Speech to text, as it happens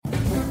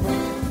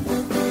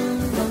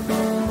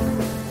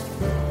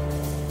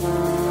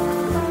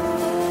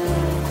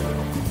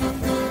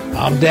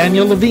I'm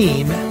Daniel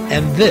Levine,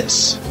 and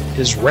this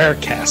is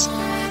Rarecast.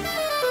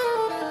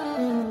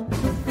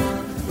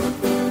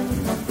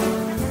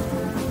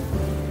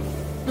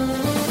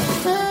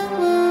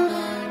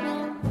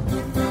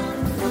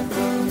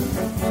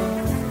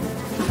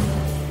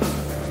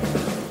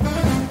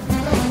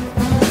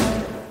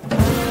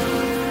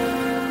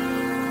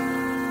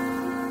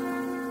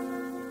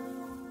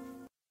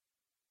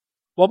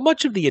 While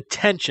much of the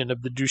attention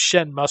of the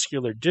Duchenne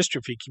Muscular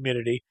Dystrophy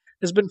community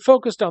has been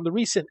focused on the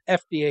recent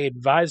FDA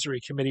Advisory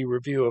Committee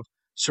review of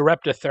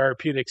Sarepta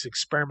Therapeutics'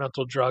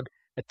 experimental drug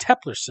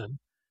Eteplirsen,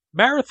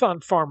 Marathon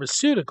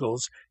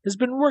Pharmaceuticals has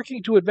been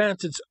working to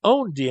advance its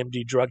own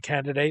DMD drug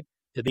candidate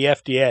to the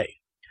FDA.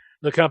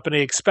 The company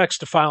expects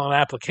to file an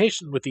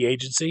application with the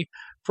agency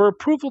for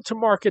approval to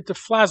market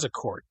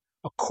Deflazacort,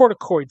 a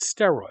corticoid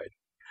steroid.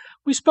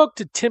 We spoke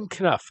to Tim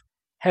Cunniff,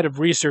 head of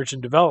research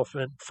and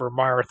development for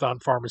Marathon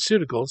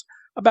Pharmaceuticals,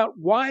 about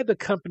why the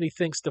company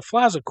thinks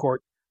Deflazacort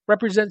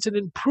represents an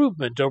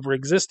improvement over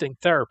existing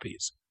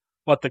therapies,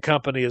 what the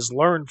company has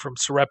learned from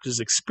Sarepta's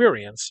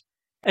experience,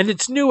 and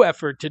its new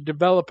effort to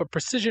develop a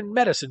precision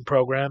medicine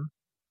program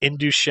in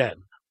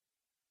Duchenne.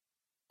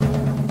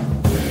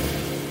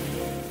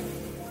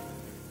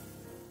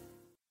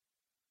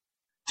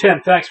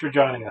 Tim, thanks for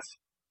joining us.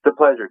 It's a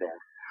pleasure, Dan.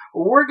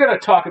 We're going to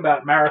talk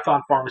about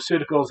Marathon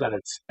Pharmaceuticals and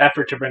its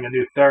effort to bring a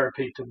new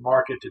therapy to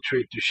market to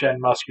treat Duchenne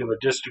Muscular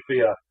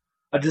Dystrophy,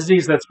 a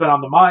disease that's been on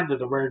the mind of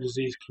the rare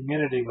disease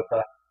community with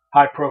a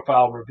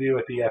high-profile review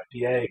at the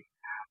FDA.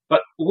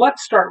 But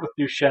let's start with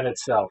Duchenne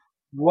itself.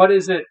 What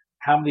is it?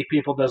 How many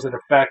people does it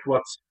affect?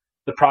 What's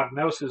the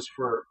prognosis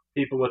for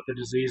people with the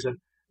disease? And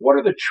what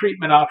are the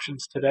treatment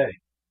options today?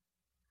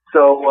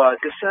 So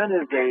Duchenne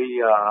is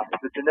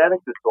a genetic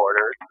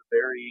disorder.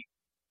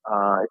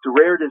 It's a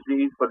rare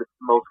disease, but it's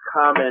the most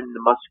common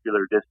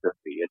muscular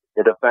dystrophy.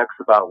 It affects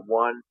about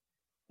 1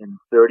 in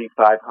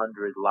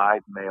 3,500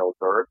 live male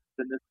births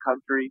in this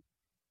country.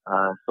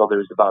 So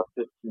there's about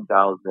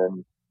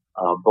 15,000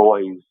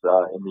 boys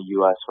in the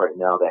U.S. right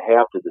now that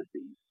have the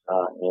disease,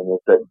 and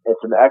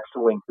it's an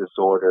X-linked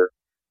disorder.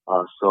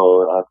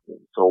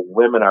 So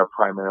women are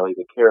primarily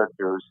the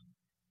carriers,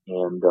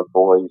 and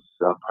boys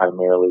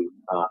primarily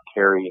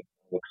carry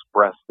and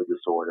express the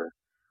disorder.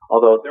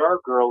 Although there are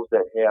girls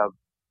that have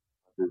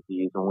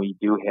disease, and we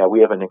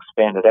have an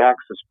expanded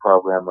access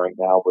program right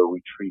now where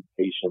we treat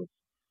patients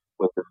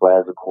with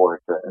Deflazacort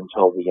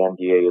until the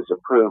NDA is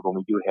approved, and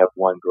we do have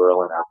one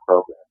girl in our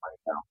program right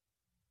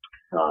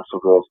now, so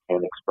girls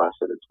can express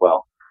it as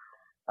well.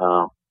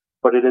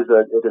 But it is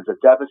a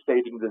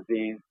devastating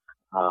disease.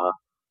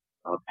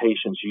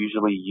 Patients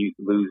usually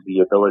lose the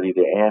ability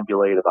to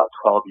ambulate about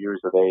 12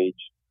 years of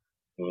age,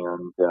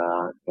 and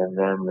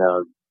then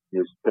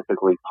there's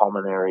typically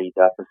pulmonary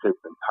deficits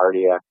and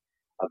cardiac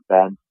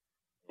events.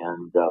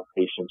 And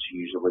patients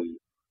usually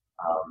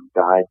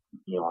die,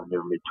 in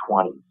their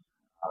mid-20s.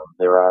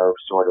 There are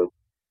sort of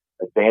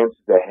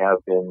advances that have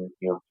been,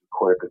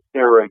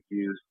 corticosteroid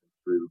use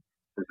through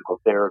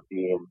physical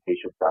therapy, and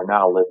patients are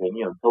now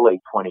living, until late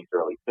 20s,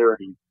 early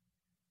 30s.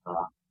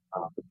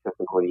 But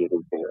typically, it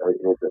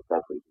is a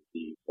deadly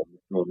disease,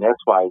 and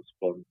that's why it's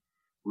been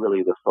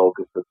really the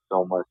focus of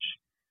so much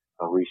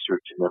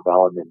research and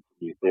development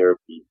in new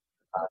therapies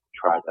to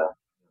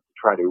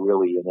try to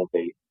really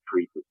innovate and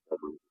treat this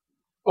deadly disease.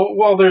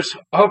 Well, there's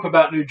hope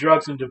about new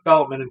drugs in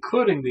development,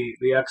 including the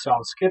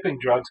exon-skipping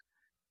drugs.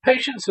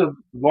 Patients have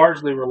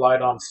largely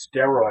relied on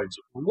steroids.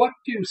 What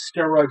do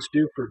steroids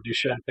do for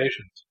Duchenne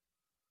patients?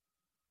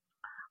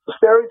 The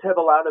steroids have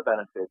a lot of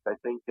benefits. I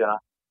think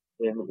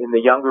in the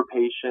younger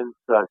patients,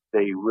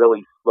 they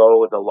really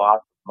slow the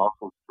loss of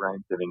muscle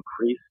strength and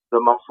increase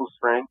the muscle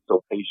strength,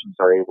 so patients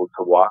are able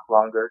to walk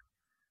longer.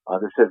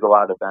 This has a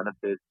lot of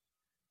benefits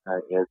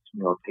as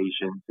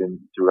patients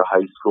through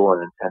high school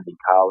and attending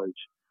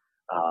college.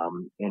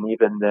 And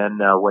even then,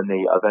 when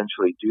they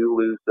eventually do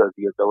lose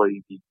the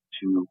ability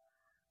to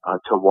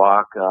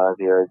walk,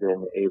 they're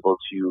then able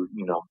to,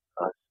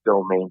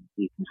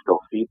 they can still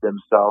feed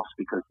themselves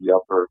because the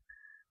upper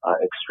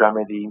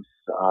extremities,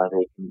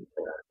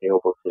 they're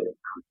able to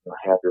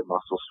have their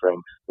muscle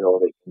strength still.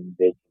 They can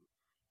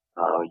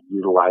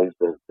utilize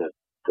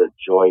the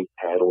joy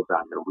paddles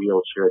on their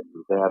wheelchair and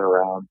move that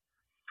around.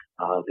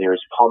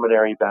 There's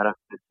pulmonary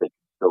benefits. They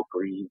can still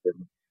breathe,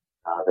 and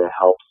that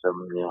helps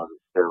them. The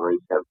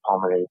steroids have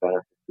pulmonary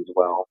benefits as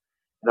well.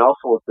 And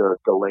also it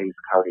delays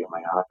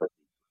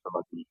cardiomyopathy, some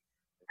of the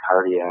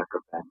cardiac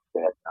events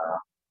that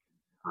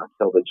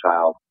kill the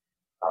child.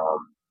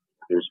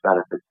 There's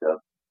benefits of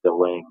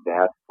delaying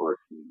that for a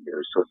few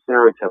years. So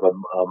steroids have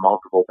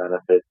multiple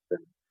benefits,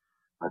 and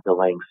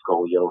delaying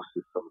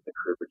scoliosis, some of the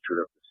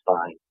curvature of the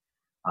spine.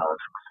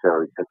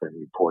 Steroids have been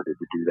reported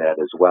to do that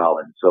as well.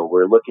 And so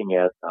we're looking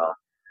at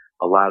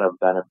a lot of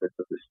benefits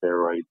of the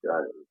steroids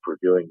for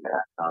doing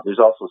that. There's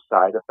also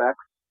side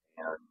effects,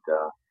 and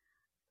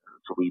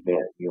so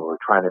we're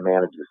trying to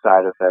manage the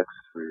side effects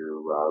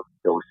through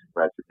dosing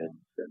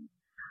regimens and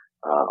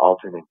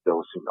alternate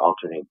dosing,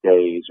 alternate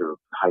days, or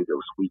high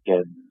dose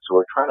weekends. So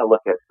we're trying to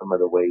look at some of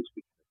the ways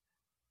we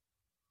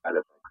can side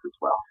effects as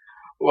well.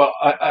 Well,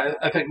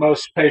 I think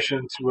most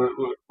patients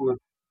would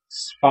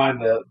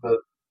find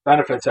the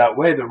benefits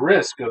outweigh the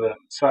risk of the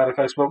side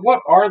effects. But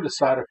what are the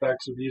side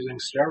effects of using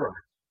steroids?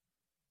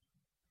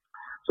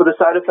 So the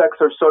side effects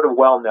are sort of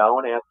well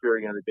known after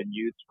they've been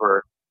used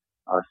for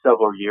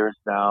several years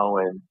now,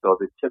 and so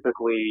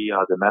typically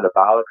the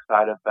metabolic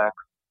side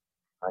effects.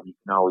 You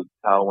can always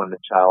tell when the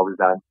child is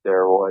on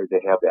steroids.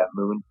 They have that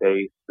moon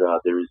face.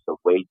 There's the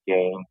weight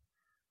gain,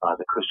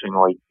 the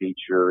Cushingoid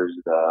features,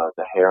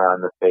 the hair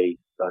on the face.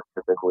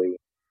 Typically,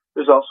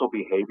 there's also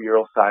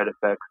behavioral side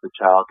effects. The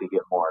child could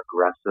get more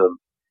aggressive.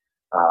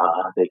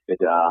 They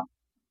could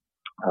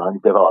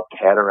develop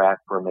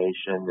cataract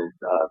formation. Is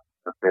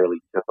fairly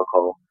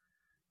typical.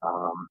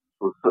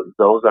 So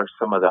those are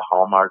some of the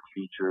hallmark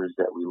features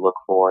that we look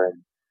for,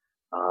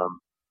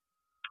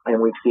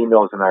 and we've seen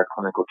those in our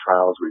clinical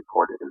trials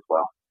reported as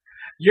well.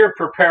 You're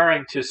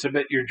preparing to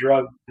submit your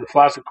drug,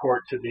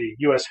 Deflazacort, to the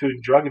U.S. Food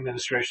and Drug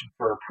Administration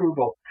for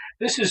approval.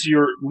 This is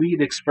your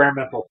lead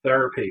experimental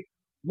therapy.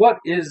 What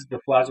is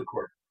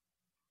Deflazacort?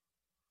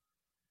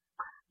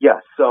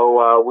 Yes, so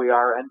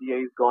our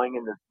NDA is going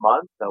in this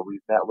month. We've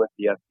met with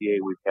the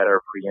FDA. We've had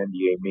our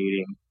pre-NDA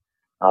meeting.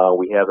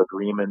 We have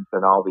agreements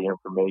and all the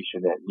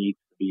information that needs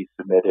to be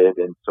submitted,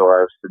 and so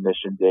our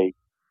submission date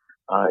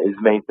is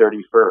May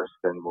 31st,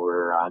 and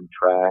we're on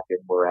track, and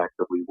we're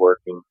actively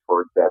working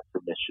towards that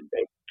submission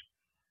date.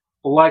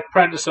 Like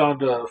prednisone,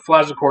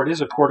 Deflazacort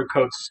is a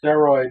corticoid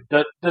steroid.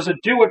 Does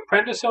it do what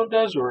prednisone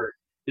does, or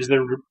is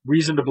there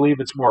reason to believe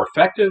it's more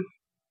effective?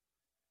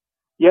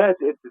 Yeah,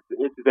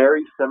 it's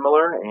very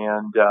similar,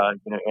 and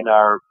in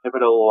our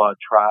pivotal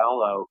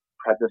trial,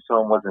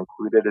 prednisone was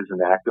included as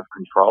an active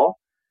control,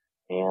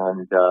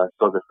 and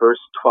so the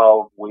first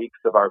 12 weeks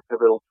of our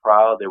pivotal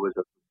trial, there was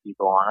a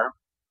placebo arm,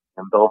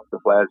 and both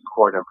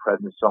Deflazacort and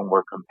prednisone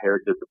were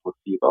compared to the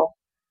placebo.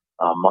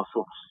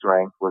 Muscle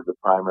strength was the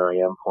primary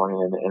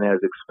endpoint, and as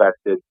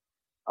expected,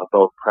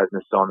 both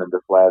prednisone and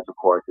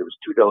Deflazacort, there was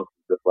 2 doses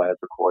of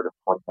Deflazacort of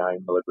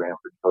 0.9 milligram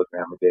per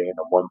kilogram a day and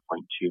a 1.2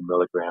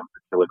 milligram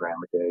per kilogram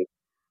a day,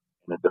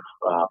 and a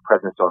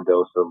prednisone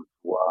dose of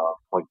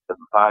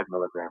 0.75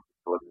 milligram per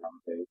kilogram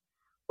a day.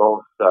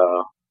 Both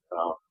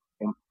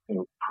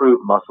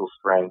improved muscle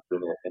strength,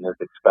 and as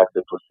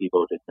expected,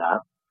 placebo did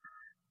not.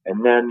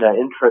 And then,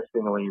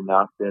 interestingly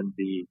enough, then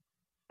the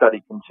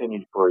study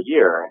continued for a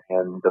year,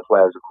 and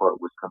Deflazacort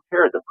was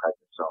compared to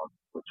prednisone,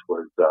 which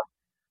was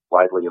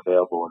widely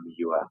available in the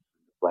U.S.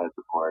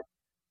 Deflazacort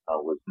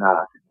was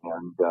not.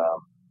 And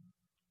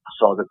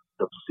so the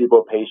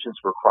placebo patients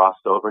were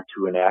crossed over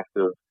to an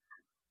active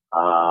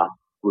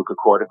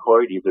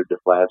glucocorticoid, either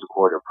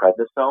Deflazacort or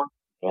prednisone.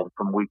 And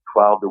from week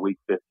 12 to week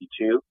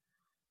 52,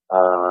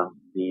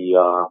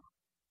 the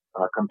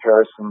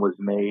comparison was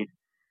made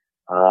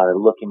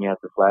looking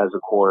at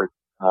Deflazacort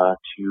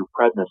to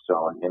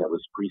prednisone, and it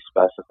was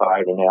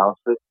pre-specified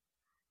analysis.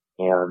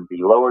 And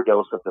the lower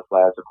dose of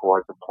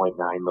Deflazacort, the 0.9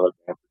 milligram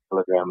per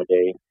kilogram a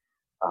day,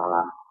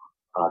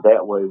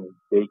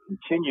 they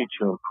continued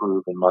to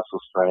improve in muscle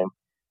strength,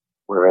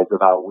 whereas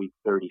about week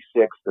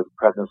 36, the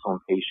prednisone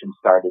patients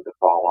started to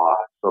fall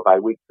off. So by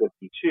week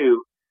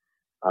 52,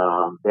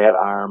 that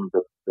arm,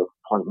 the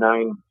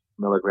 0.9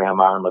 milligram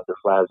arm of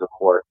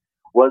Deflazacort,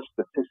 was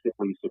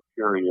statistically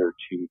superior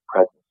to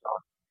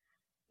prednisone.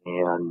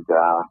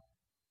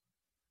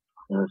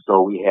 And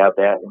so we have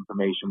that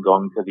information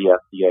going to the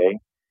FDA.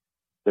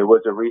 There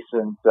was a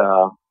recent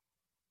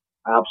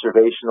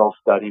observational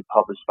study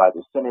published by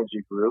the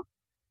Synergy Group,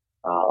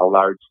 a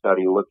large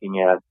study looking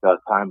at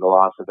time to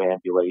loss of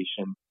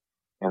ambulation,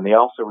 and they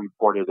also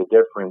reported a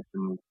difference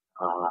in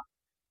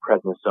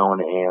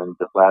prednisone and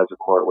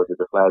Deflazacort, where the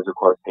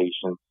Deflazacort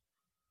patients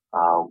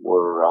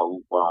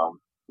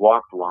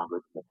walked longer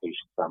than the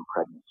patients on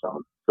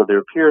prednisone. So there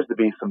appears to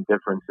be some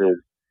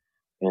differences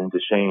in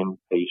Duchenne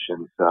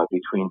patients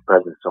between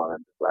prednisone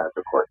and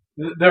Deflazacort.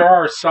 There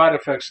are side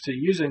effects to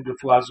using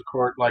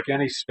Deflazacort, like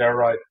any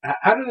steroid.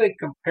 How do they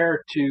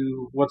compare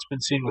to what's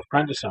been seen with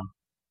prednisone?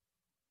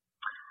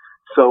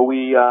 So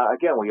we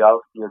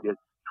also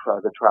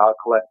the trial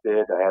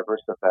collected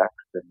adverse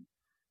effects, and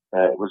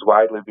it was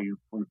widely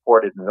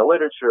reported in the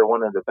literature.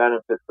 One of the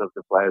benefits of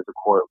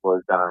Deflazacort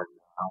was on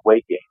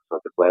weight gain. So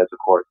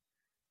Deflazacort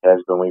has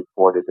been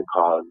reported to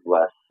cause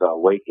less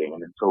weight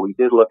gain. And so we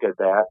did look at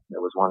that. It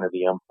was one of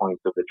the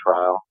endpoints of the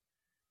trial.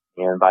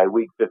 And by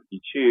week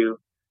 52,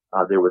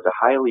 there was a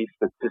highly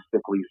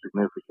statistically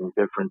significant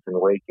difference in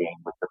weight gain,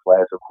 with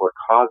Deflazacort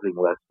causing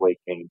less weight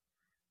gain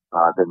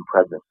than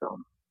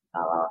prednisone.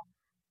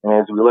 And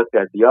as we looked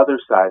at the other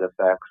side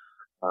effects,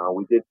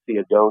 we did see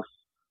a dose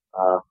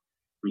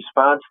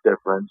response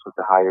difference, with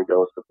the higher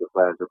dose of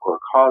Deflazacort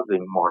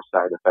causing more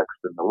side effects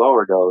than the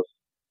lower dose.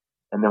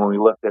 And then when we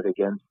looked at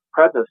against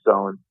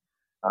prednisone,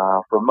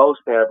 for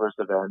most adverse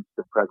events,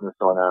 the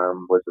prednisone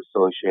arm was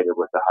associated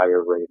with a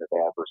higher rate of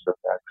adverse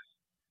effects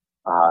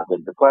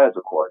than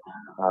Deflazacort.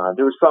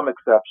 There were some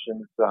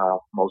exceptions,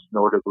 most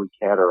notably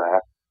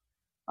cataract.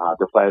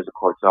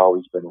 Deflazacort's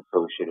always been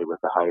associated with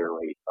a higher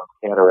rate of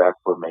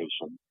cataract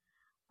formation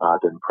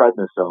than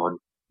prednisone.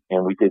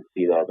 And we did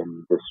see that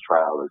in this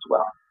trial as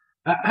well.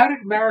 How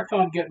did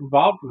Marathon get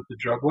involved with the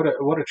drug?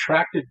 What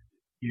attracted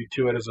you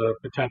to it as a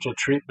potential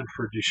treatment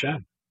for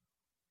Duchenne?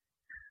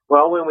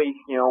 Well, when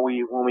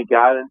we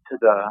got into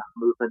the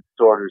movement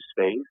disorder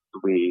space,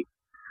 we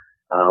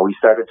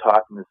started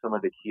talking to some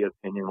of the key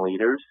opinion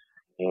leaders,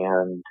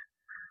 and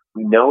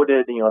we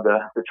noted,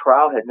 the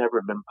trial had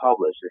never been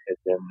published. It had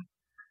been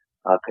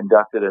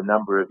conducted a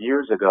number of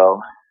years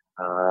ago,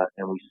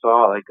 and we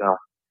saw like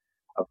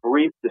a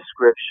brief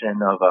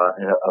description of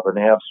an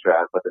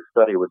abstract, but the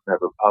study was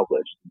never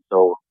published. And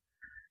so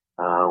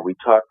we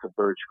talked to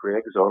Birch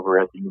Griggs over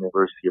at the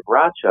University of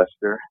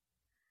Rochester,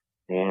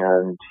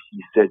 and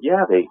he said,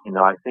 "Yeah,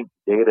 I think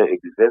data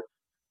exists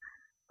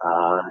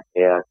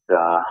at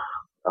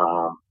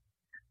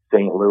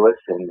St. Louis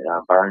and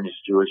Barnes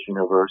Jewish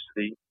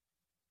University,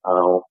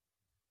 or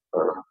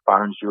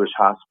Barnes Jewish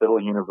Hospital,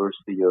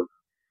 University of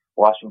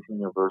Washington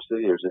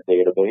University. There's a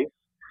database."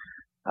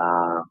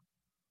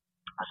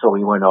 So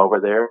we went over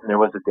there, and there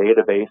was a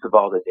database of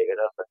all the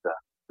data, but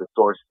the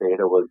source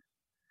data was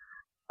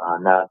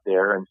not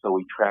there. And so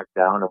we tracked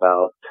down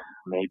about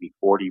maybe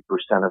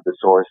 40% of the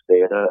source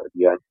data,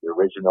 the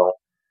original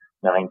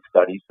 9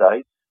 study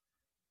sites,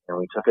 and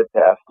we took it to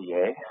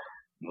FDA,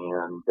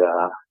 and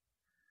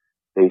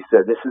they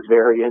said, "This is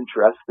very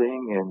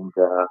interesting, and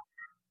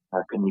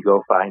can you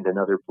go find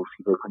another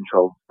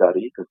placebo-controlled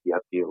study?" Because the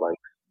FDA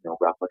likes,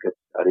 replicate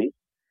studies.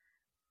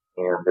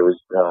 And there was,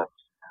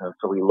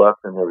 so we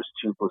looked, and there was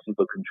 2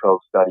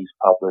 placebo-controlled studies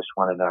published,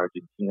 one in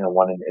Argentina,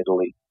 one in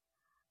Italy.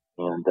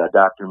 And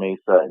Dr.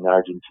 Mesa in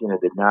Argentina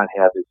did not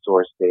have his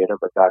source data,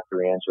 but Dr.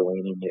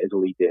 Angelini in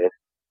Italy did.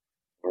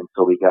 And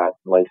so we got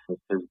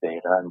licensed his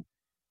data.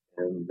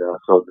 And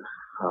so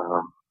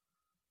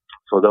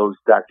those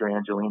Dr.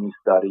 Angelini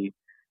study,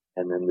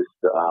 and then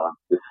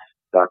this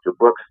Dr.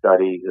 Brooks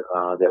study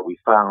that we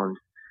found,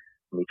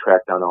 and we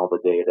tracked down all the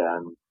data,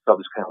 and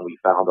subsequently we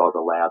found all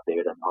the lab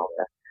data and all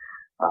that.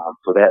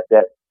 So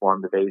that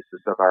formed the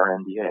basis of our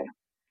NDA.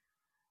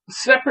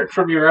 Separate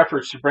from your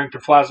efforts to bring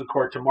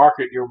Deflazacort to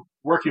market, you're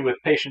working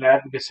with patient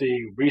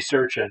advocacy,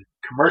 research, and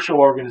commercial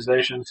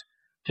organizations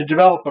to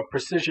develop a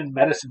precision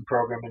medicine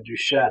program in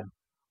Duchenne.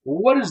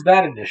 What is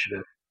that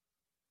initiative?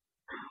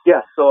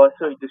 Yeah, so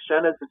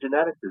Duchenne is a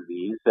genetic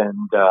disease,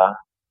 and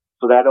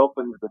so that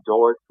opens the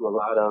door to a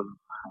lot of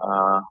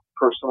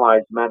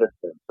personalized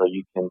medicine. So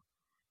you can,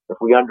 if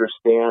we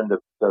understand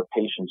the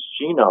patient's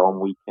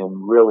genome, we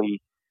can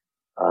really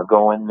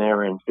go in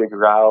there and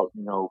figure out,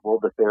 will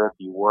the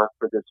therapy work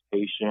for this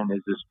patient?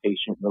 Is this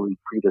patient really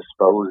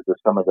predisposed to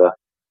some of the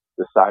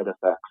side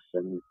effects?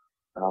 And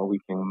we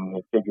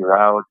can figure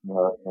out,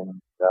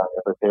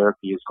 if a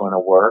therapy is going to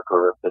work,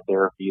 or if the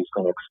therapy is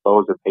going to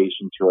expose a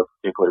patient to a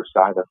particular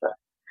side effect.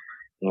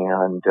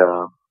 And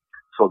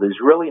so there's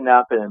really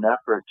not been an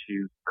effort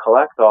to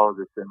collect all of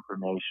this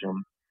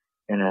information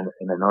in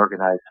an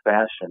organized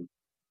fashion,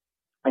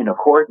 in a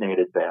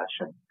coordinated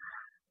fashion.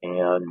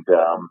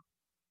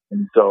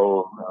 And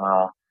so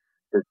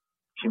the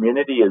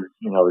community is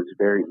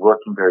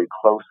working very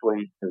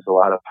closely. There's a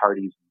lot of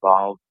parties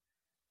involved.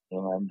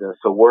 And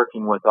so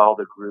working with all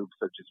the groups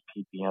such as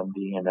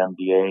PPMD and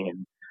MDA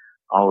and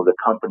all of the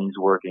companies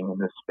working in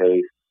this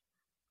space,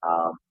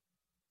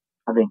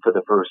 I think for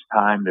the first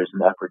time there's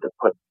an effort to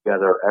put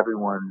together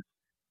everyone's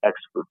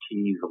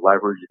expertise,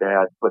 leverage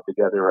that, put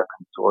together a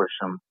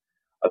consortium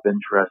of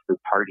interested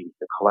parties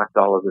to collect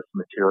all of this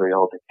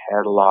material, to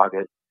catalog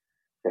it,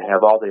 to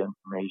have all the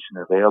information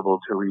available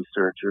to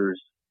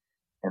researchers,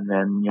 and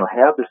then,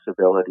 have this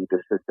ability to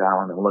sit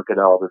down and look at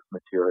all this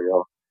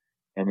material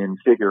and then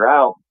figure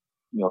out,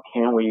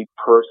 can we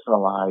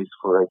personalize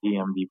for a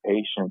DMD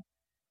patient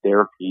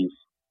therapies,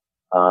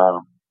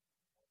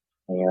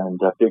 and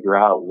figure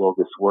out, will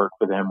this work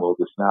for them? Will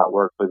this not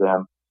work for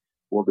them?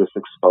 Will this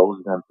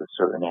expose them to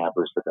certain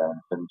adverse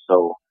events? And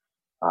so,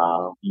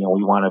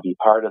 we want to be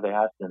part of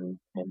that, and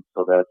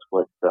so that's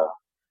what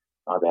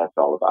that's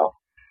all about.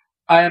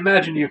 I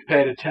imagine you've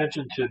paid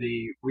attention to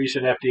the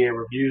recent FDA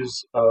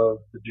reviews of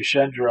the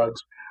Duchenne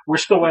drugs. We're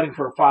still waiting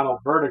for a final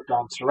verdict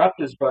on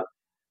Sarepta's, but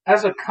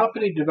as a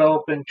company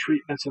developing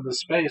treatments in the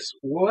space,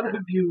 what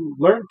have you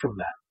learned from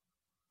that?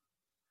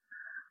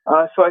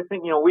 So I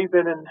think we've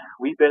been in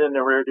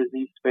the rare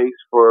disease space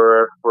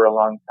for a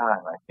long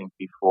time. I think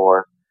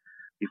before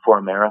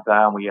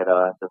Marathon, we had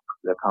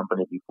the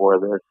company before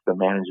this, the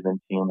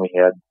management team we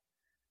had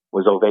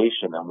was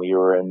Ovation, and we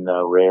were in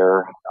the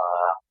rare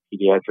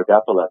pediatric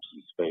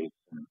epilepsy space.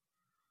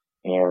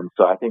 And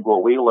so I think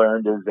what we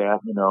learned is that,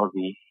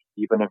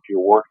 even if you're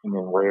working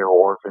in rare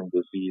orphan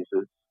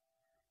diseases,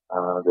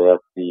 that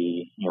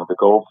the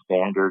gold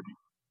standard,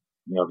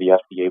 the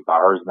FDA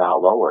bar is now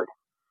lowered.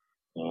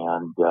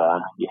 And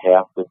you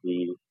have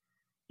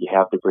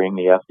to bring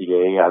the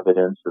FDA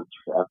evidence of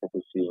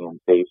efficacy and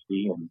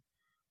safety,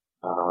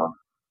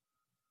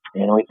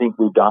 and we think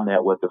we've done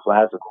that with the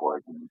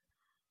Deflazacort. And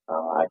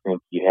I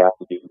think you have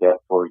to do that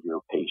for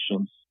your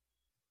patients.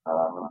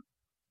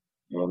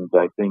 And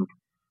I think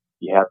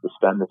you have to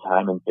spend the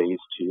time in phase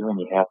 2, and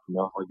you have to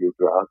know your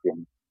drug.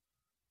 And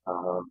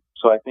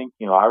I think,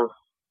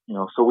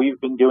 so we've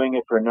been doing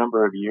it for a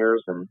number of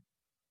years, and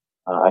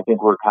I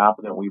think we're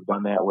confident we've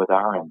done that with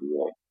our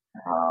NDA.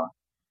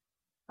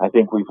 I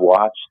think we've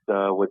watched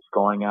what's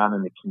going on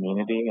in the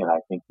community, and I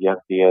think the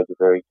FDA has a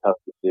very tough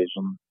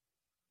decision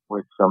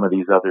with some of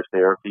these other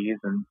therapies.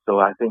 And so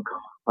I think,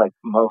 like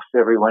most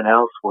everyone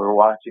else, we're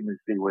watching to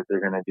see what they're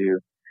going to do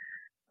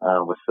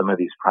with some of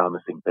these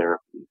promising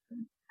therapies.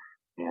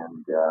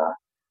 And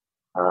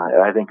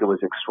I think it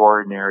was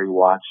extraordinary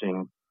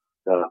watching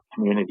the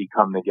community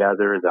come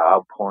together, the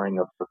outpouring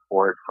of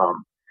support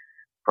from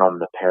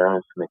the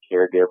parents and the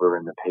caregiver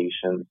and the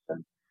patients,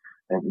 and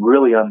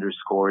really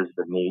underscores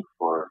the need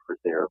for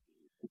therapies.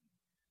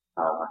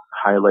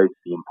 Highlights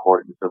the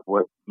importance of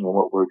what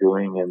we're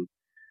doing and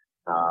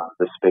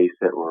the space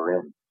that we're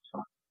in.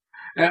 So.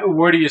 And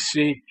where do you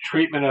see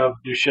treatment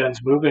of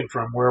Duchenne's moving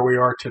from where we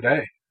are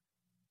today?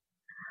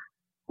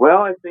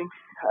 Well, I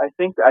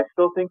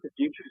still think the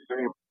future is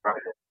very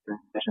bright in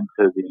addition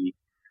to the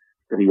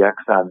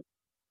exon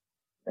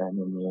and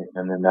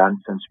the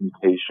nonsense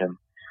mutation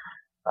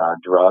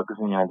drugs.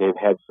 They've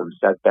had some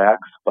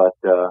setbacks, but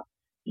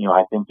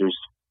I think there's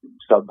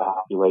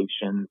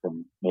subpopulations,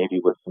 and maybe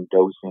with some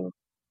dosing,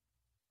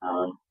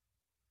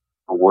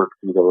 work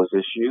through those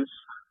issues.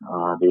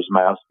 There's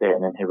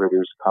myostatin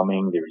inhibitors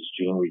coming. There's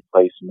gene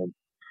replacement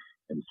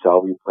and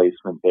cell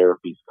replacement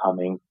therapies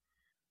coming.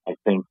 I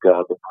think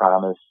the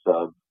promise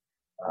of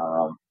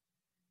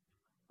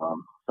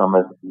some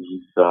of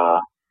these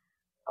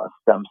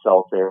stem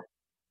cell therapies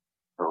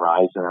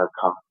horizon are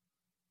coming.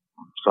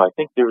 So I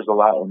think there's a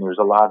lot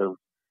of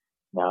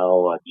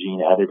now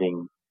gene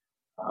editing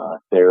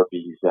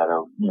therapies that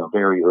are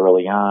very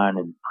early on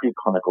in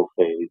preclinical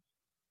phase,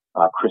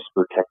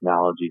 CRISPR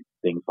technology,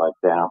 things like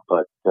that.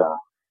 But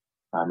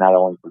not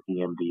only for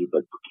DMD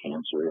but for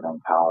cancer and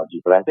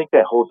oncology. But I think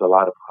that holds a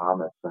lot of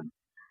promise, and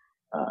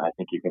I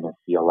think you're going to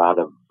see a lot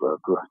of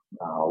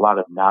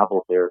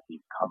novel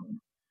therapies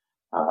coming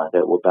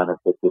that will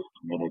benefit this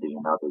community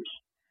and others.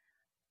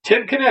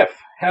 Tim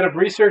Cunniff, Head of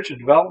Research and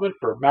Development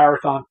for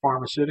Marathon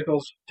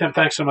Pharmaceuticals. Tim,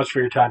 thanks so much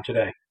for your time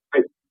today.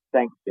 Great.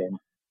 Thanks, Dan.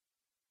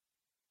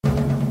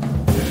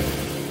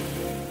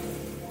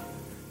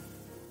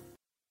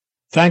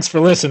 Thanks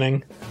for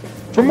listening.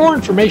 For more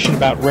information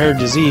about rare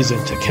disease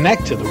and to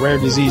connect to the rare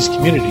disease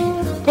community,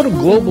 go to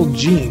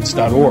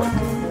globalgenes.org.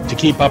 To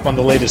keep up on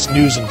the latest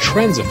news and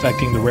trends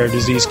affecting the rare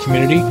disease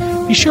community,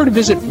 be sure to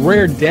visit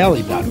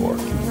raredaily.org.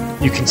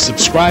 You can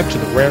subscribe to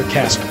the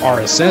Rarecast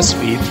RSS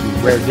feed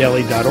through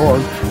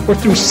raredaily.org or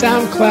through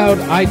SoundCloud,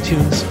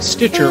 iTunes,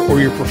 Stitcher, or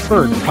your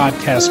preferred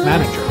podcast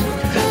manager.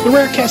 The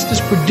Rarecast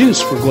is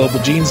produced for Global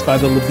Genes by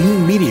the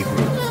Levine Media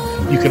Group.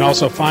 You can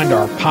also find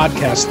our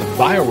podcast, The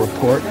Bio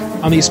Report,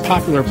 on these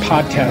popular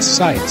podcast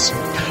sites.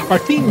 Our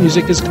theme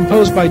music is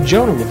composed by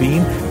Jonah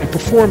Levine and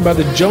performed by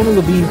the Jonah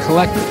Levine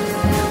Collective.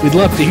 We'd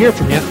love to hear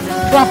from you.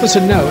 Drop us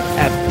a note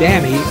at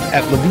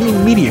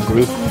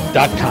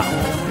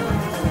danny@levinemediagroup.com.